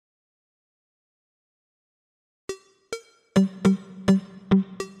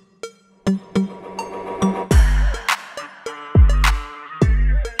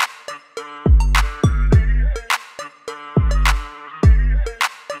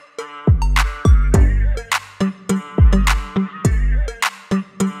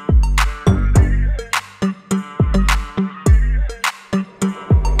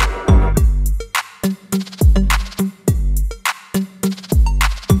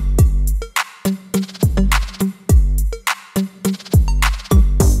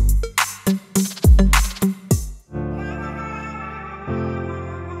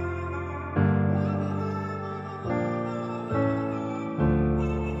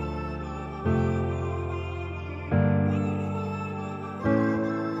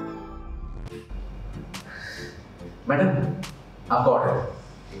Madam, I've got it.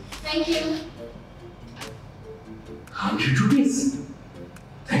 Thank you. 100 rupees.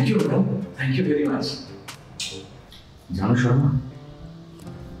 Thank you, madam. Thank you very much. জানো শর্মা,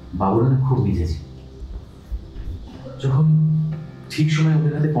 বাবুরা না খুব মিজেছে। যখন ঠিক সময়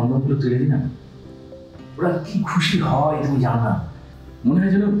ওদের হাতে কন্ডমগুলো তুলে দিই না, ওরা কি খুশি হয় তুমি জানো না। মনে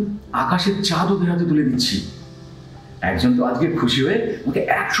হয় যেন আকাশের চাঁদ ওদের হাতে তুলে দিচ্ছি। একজন তো আজকে খুশি হয়ে ওকে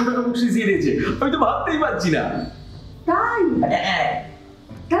 100 টাকা বকশিশ দিয়ে দিয়েছে। আমি তো ভাবতেই পারছি না। তাই?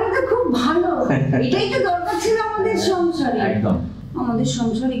 তাহলে তো খুব ভালো। এটাই তো দরকার ছিল আমাদের সংসারে। একদম। আমাদের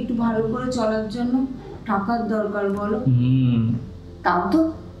সংসার একটু ভালো করে চলার জন্য টাকার দরকার বলো। তাও তো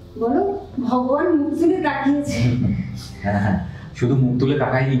বলো ভগবান মুখ তুলে তাকিয়েছে। হ্যাঁ, শুধু মুখ তুলে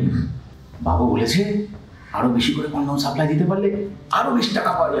তাকায়নি, বাবু বলেছে আরো বেশি করে কন্ডম সাপ্লাই দিতে পারলে আরো বেশি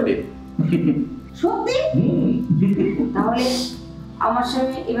টাকা পাওয়া যাবে। সত্যি? তাহলে আমার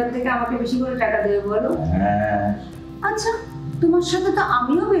সামনে এবার থেকে আমাকে বেশি করে টাকা দেবে বলো। হ্যাঁ। আচ্ছা, তোমার সাথে তো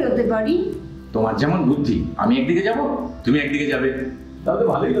আমিও বেরোতে পারি। তোমার যেমন বুদ্ধি, আমি একদিকে যাব, তুমি একদিকে যাবে, তাহলে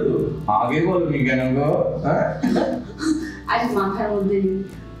ভালোই হতো। আগে বলবি কেন গো? আজ মাথার মধ্যে নেই।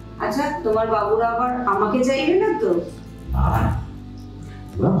 আচ্ছা, তোমার বাবুরা আবার আমাকে চাইবে না তো?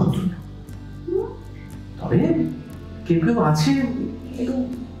 ওরা ভদ্র না, তবে কেউ কেউ আছে একটু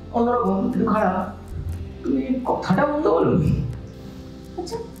অন্যরকম, একটু খারাপ। তুমি কথাটা বলতে বলনি।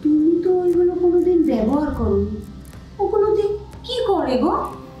 আচ্ছা, তুমি তো ওইগুলো কোনোদিন ব্যবহার করোনি। ওগুলো দিয়ে কি করে গো?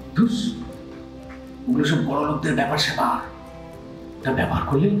 ধুস, ওগুলো সব বড় লোকদের ব্যাপার স্যাপার। এটা ব্যবহার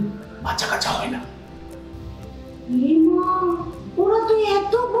করলে বাচ্চা কাচ্চা হয় না। এ মা, ওরা তো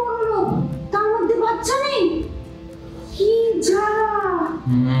এত বড় লোক, তার মধ্যে বাচ্চা নেই? কি জ্বালা!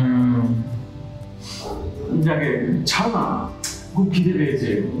 যাকে ছাড় না, খুব খিদে পেয়েছে,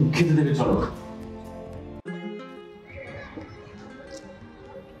 খেতে দেবে, চলো।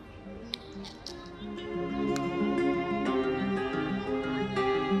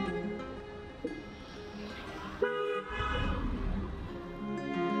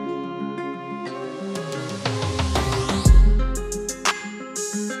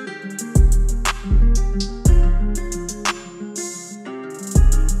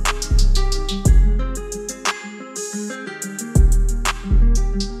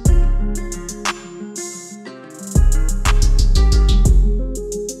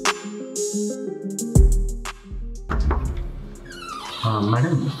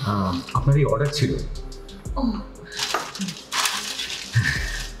 ম্যাডাম, আপনার এই অর্ডার ছিল।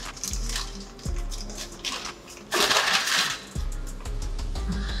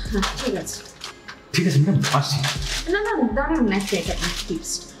 ঠিক আছে, ঠিক আছে ম্যাডাম, আসছি। না না, দাঁড়ান না, একটা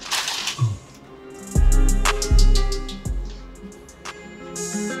টিপস।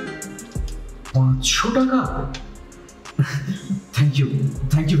 500 টাকা? Thank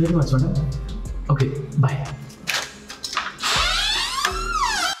you very much madam. Okay, by.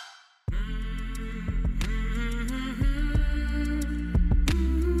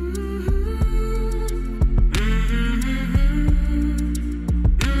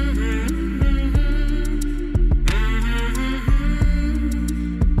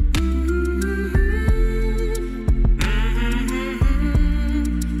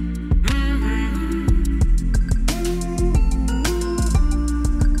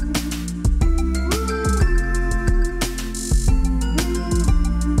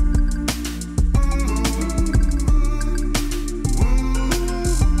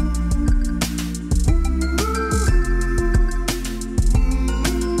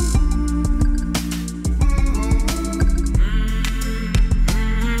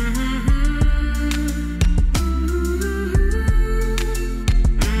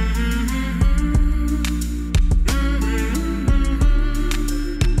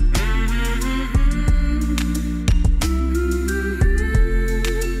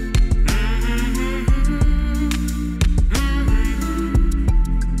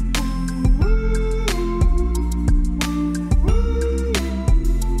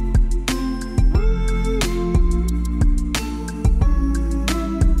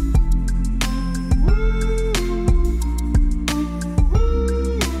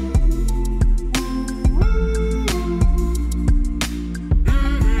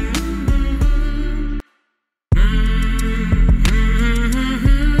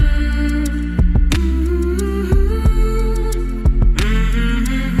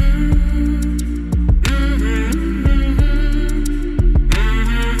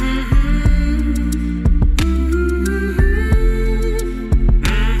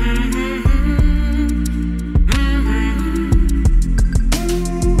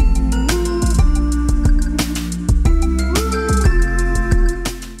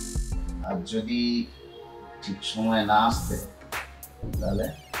 না আসতে, তাহলে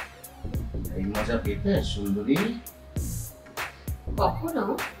এই মজা পেতে সুন্দরী কখনো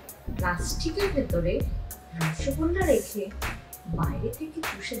প্লাস্টিকের ভেতরে রসগোল্লা রেখে বাইরে থেকে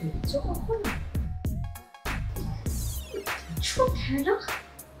চুষে দিচ্ছ কখনো? খেলা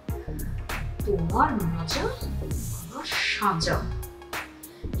তোমার মজা আমার সাজা,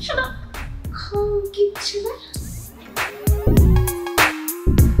 সেটা খাও কি ছেলে।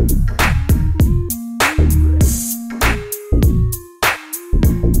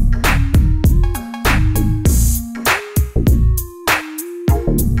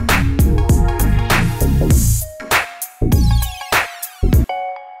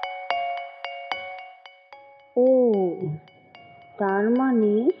 ও, তার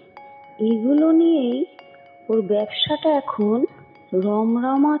মানে এগুলো নিয়েই ওর ব্যবসাটা এখন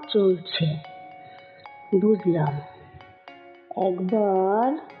রমরমা চলছে। বুঝলাম, একবার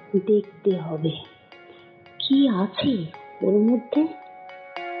দেখতে হবে কি আছে ওর মধ্যে।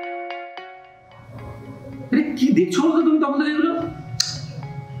 কি দেখছো বলতো তুমি তখন থেকে এগুলো?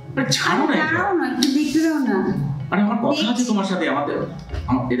 ছাড়ো না, দাঁড়াও না, একটু দেখতে দাও না। আরে আমার কথা আছে তোমার সাথে, আমাদের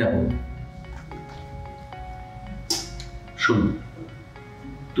এটা শোনো,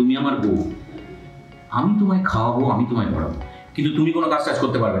 তুমি আমার বউ, আমি তোমায় খাওয়াবো, আমি তোমায় পড়াবো, কিন্তু তুমি কোনো কাজ টাজ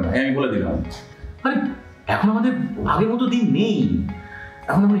করতে পারবে না, আমি বলে দিলাম। আরে এখন আমাদের আগের মতো দিন নেই,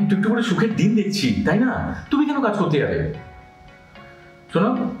 এখন আমরা একটু একটু করে সুখের দিন দেখছি, তাই না? তুমি কেন কাজ করতে যাবে? শোনো,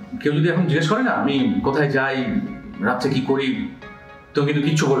 কেউ যদি এখন জিজ্ঞেস করে না আমি কোথায় যাই, রাত্রে কি করি, তুমি কিন্তু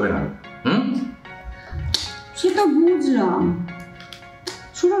কিচ্ছু করবে না। সে তো বুঝলাম।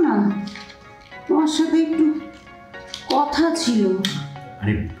 শোনো না, তোমার সাথে একটু কথা ছিল।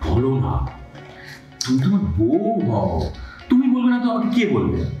 আরে বলো না, তুমি তোমার বউ হও, তুমি বলবে না তো আমাকে কে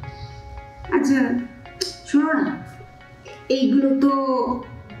বলবে? আচ্ছা শোনো না, এইগুলো তো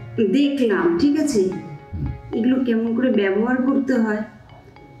দেখলাম, ঠিক আছে, এগুলো কেমন করে ব্যবহার করতে হয়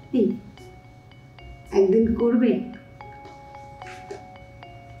এই একদিন করবে?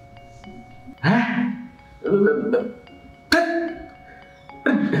 হ্যাঁ,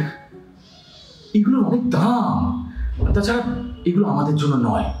 এগুলো অনেক দাম, তাছাড়া এগুলো আমাদের জন্য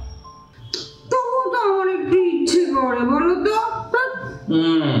নয়। তবুও তো আমার একটু ইচ্ছে করে, বলো তো।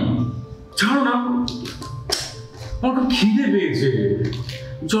 ছাড়ো না, আমার খুব খিদে পেয়েছে,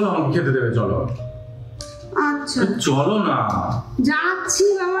 চলো আমাকে খেতে দেবে, চলো। আচ্ছা চলো না। যাচ্ছি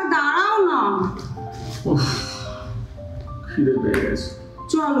বাবা, দাঁড়াও না। খিদে পেয়ে গেছে,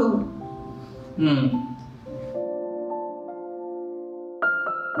 চলো।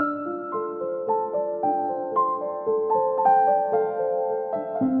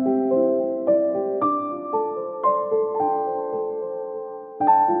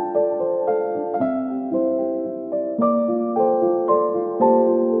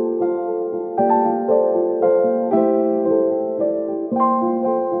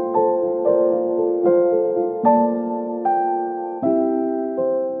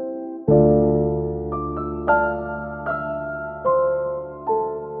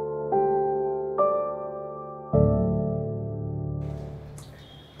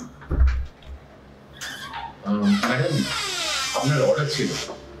 ম্যাডাম, আপনার অর্ডার ছিল।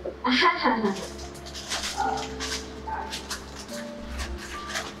 হ্যাঁ হ্যাঁ হ্যাঁ,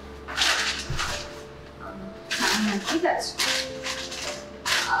 ঠিক আছে।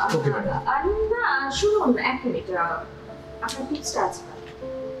 Okay madam. আর না, শুনুন এক মিনিট, আপনার টিপসটা আছে।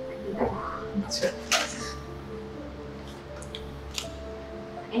 আচ্ছা,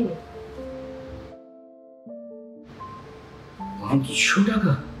 এই নিন। 500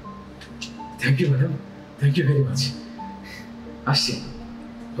 টাকা? Thank you madam, thank you very much. আসছি।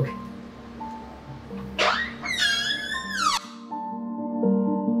 ওকে।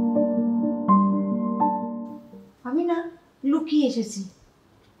 আমি না লুকিয়ে এসেছি,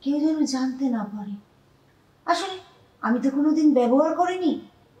 কেউ যেন জানতে না পারে। আসলে আমি তো কোনোদিন ব্যবহার করিনি,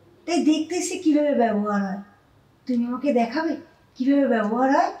 তাই দেখতেছি কিভাবে ব্যবহার হয়। তুমি আমাকে দেখাবে কিভাবে ব্যবহার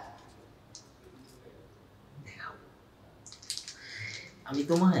হয়? আমি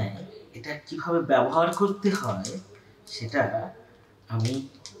তোমায় এটা কিভাবে ব্যবহার করতে হয় সেটা আমি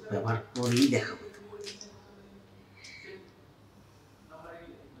ব্যবহার করেই দেখাবো তোমাকে।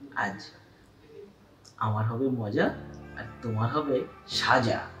 আজ আমার হবে মজা আর তোমার হবে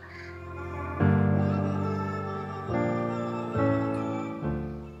সাজা।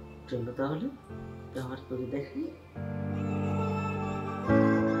 চলো তাহলে ব্যবহার করে দেখি।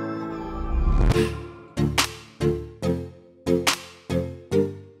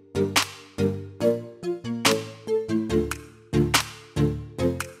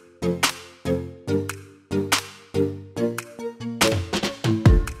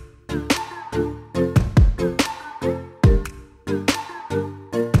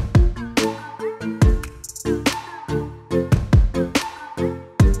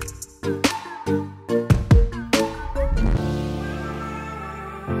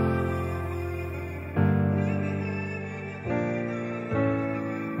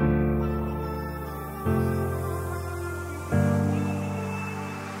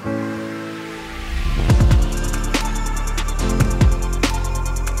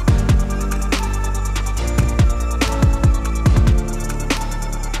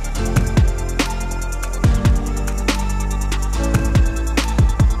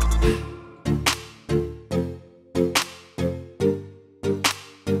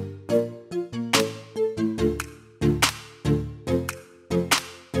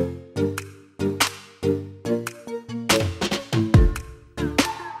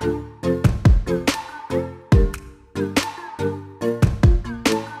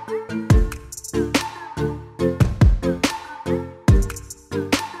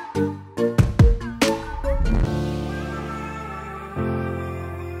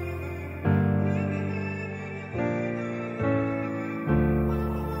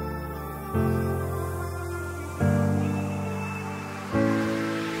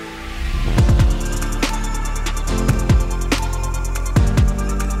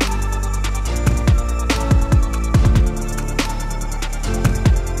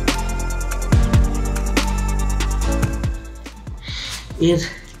 এর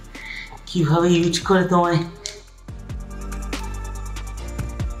কিভাবে ইউজ করে তোমায়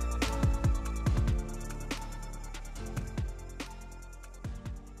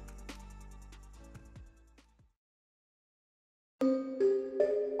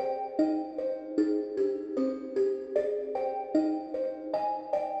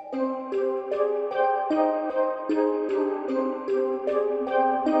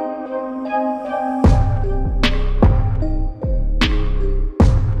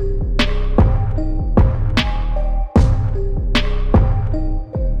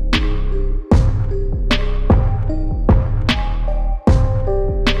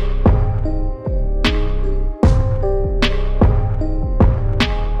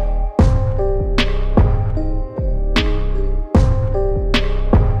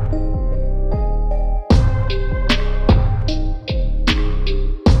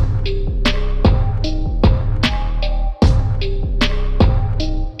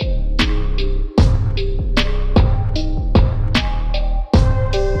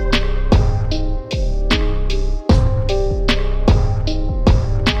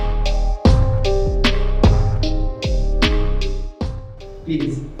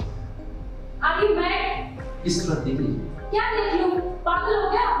प्लीज Are you mad? इस थोड़ा देख लीजिए क्या देख लूं? पागल हो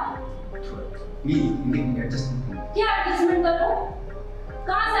गया? प्लीज एडजस्टमेंट क्या एडजस्टमेंट करो?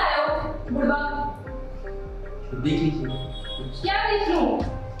 कहाँ से आए हो बुढ़वा? देख लीजिए क्या देख लूं?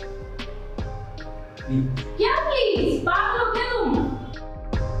 प्लीज क्या प्लीज? पागल हो क्या तुम?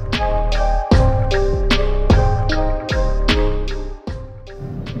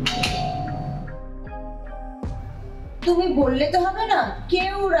 তুমি বললে তো হবে না,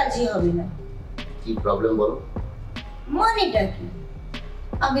 কেউ রাজি হবে না। কি প্রবলেম বলো? মানেটা কি?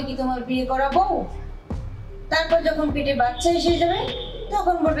 আমি কি তোমার বিয়ে করা বউ? তারপর যখন পেটে বাচ্চা এসে যাবে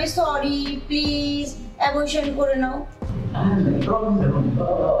তখন বলবে সরি প্লিজ অ্যাবর্শন করে নাও। I'm a condom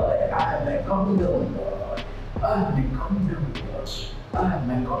boy. I'm a condom boy. I'm a condom boy. I'm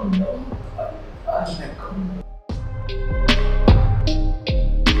a condom boy. I'm a condom.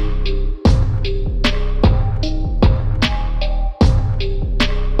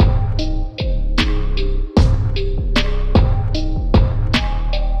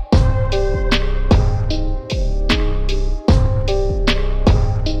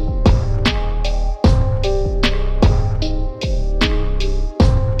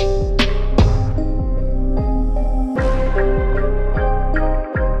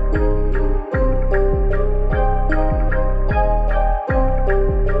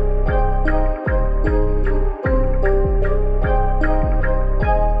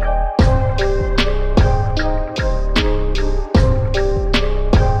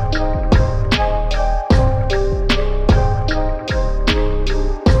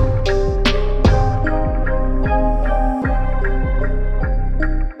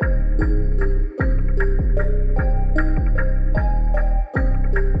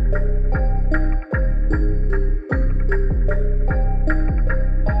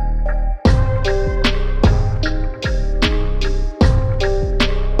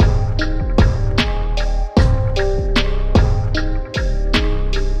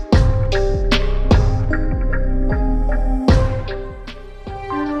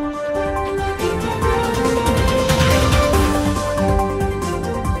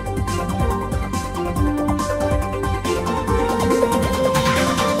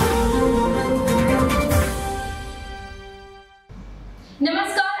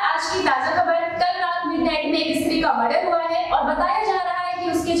 नमस्कार, आज की ताजा खबर। कल रात मिडनाइट में एक स्त्री का मर्डर हुआ है और बताया जा रहा है कि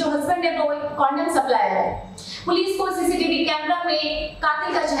उसके जो हस्बैंड है वो एक कॉन्डम सप्लायर है। पुलिस को सीसीटीवी कैमरा में कातिल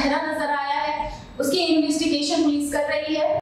का चेहरा नजर आया है। उसकी इन्वेस्टिगेशन पुलिस कर रही है।